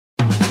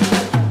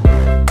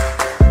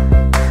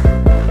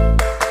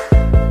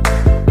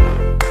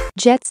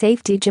Jet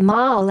safety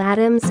Jamal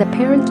Adams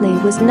apparently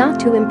was not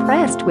too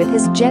impressed with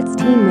his Jets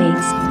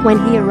teammates when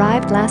he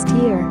arrived last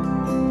year.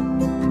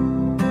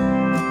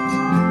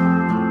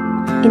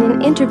 In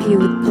an interview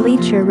with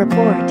Bleacher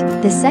Report,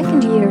 the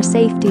second-year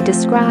safety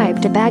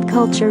described a bad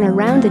culture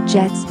around the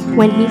Jets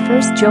when he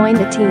first joined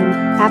the team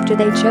after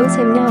they chose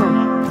him No.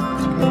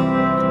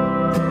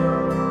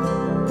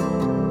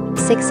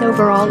 6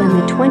 overall in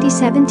the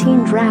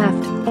 2017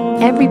 draft.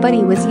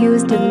 Everybody was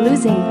used to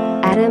losing,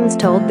 Adams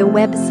told the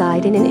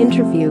website in an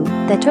interview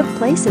that took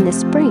place in the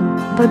spring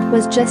but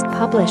was just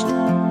published.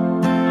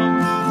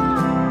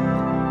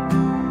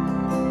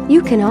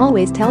 You can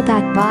always tell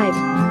that vibe.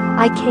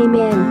 I came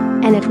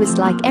in, and it was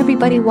like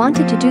everybody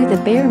wanted to do the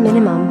bare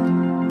minimum.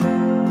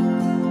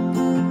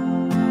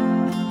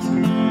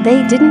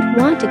 They didn't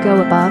want to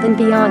go above and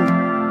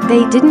beyond.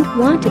 They didn't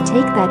want to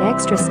take that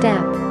extra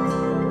step.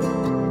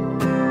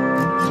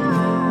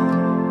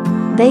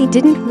 They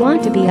didn't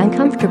want to be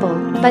uncomfortable,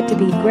 but to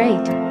be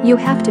great, you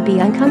have to be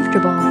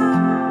uncomfortable.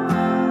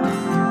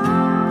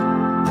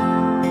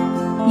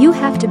 You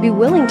have to be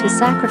willing to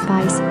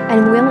sacrifice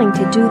and willing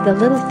to do the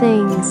little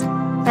things.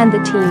 And the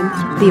team,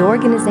 the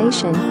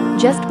organization,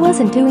 just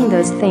wasn't doing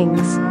those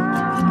things.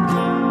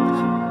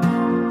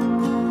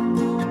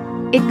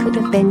 It could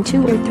have been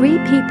 2 or 3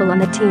 people on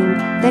the team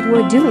that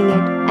were doing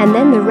it, and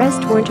then the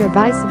rest weren't, or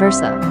vice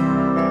versa.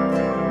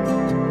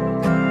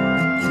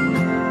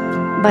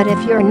 But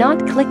if you're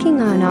not clicking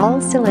on all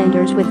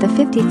cylinders with the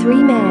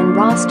 53-man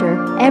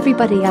roster,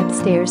 everybody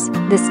upstairs,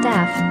 the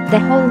staff, the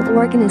whole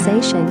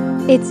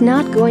organization, it's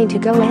not going to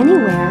go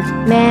anywhere,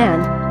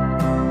 man.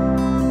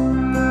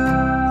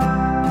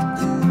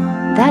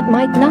 That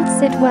might not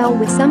sit well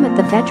with some of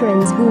the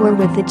veterans who were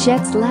with the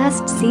Jets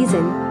last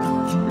season.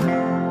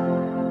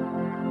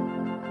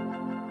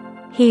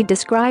 He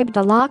described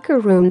a locker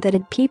room that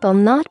had people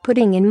not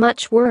putting in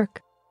much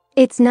work.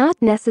 It's not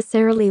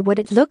necessarily what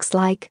it looks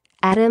like,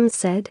 Adams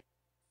said.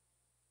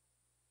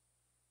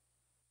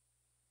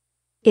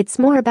 It's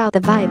more about the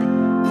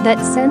vibe.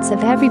 That sense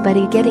of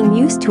everybody getting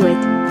used to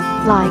it.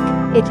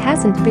 Like, it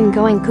hasn't been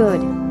going good.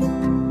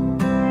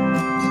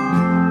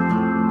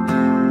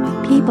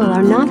 People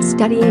are not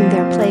studying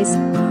their place.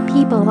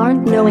 People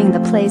aren't knowing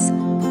the place.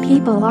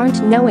 People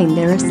aren't knowing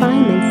their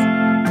assignments.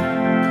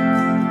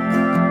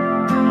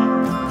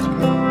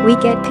 We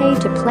get paid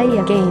to play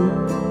a game.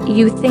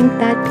 You think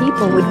that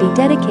people would be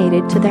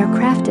dedicated to their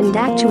craft and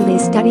actually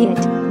study it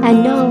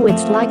and know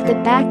it's like the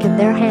back of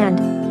their hand.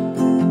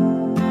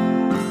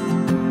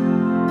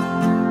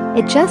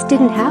 It just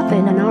didn't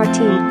happen on our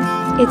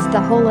team. It's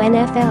the whole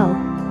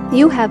NFL.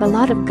 You have a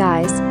lot of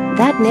guys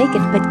that make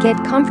it but get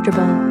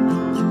comfortable.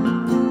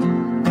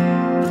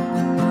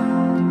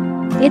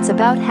 It's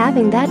about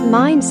having that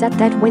mindset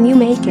that when you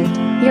make it,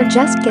 you're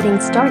just getting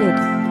started.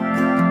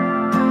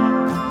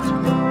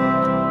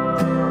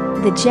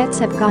 The Jets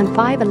have gone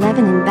 5-11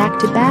 in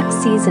back-to-back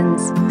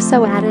seasons,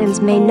 so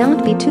Adams may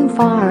not be too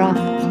far off.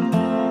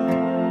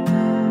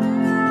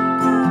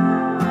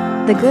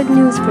 The good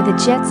news for the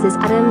Jets is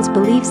Adams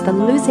believes the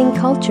losing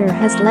culture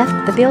has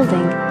left the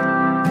building.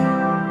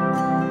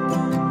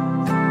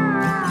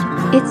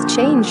 It's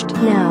changed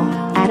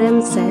now,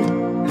 Adams said.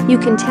 You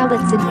can tell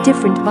it's a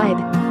different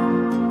vibe.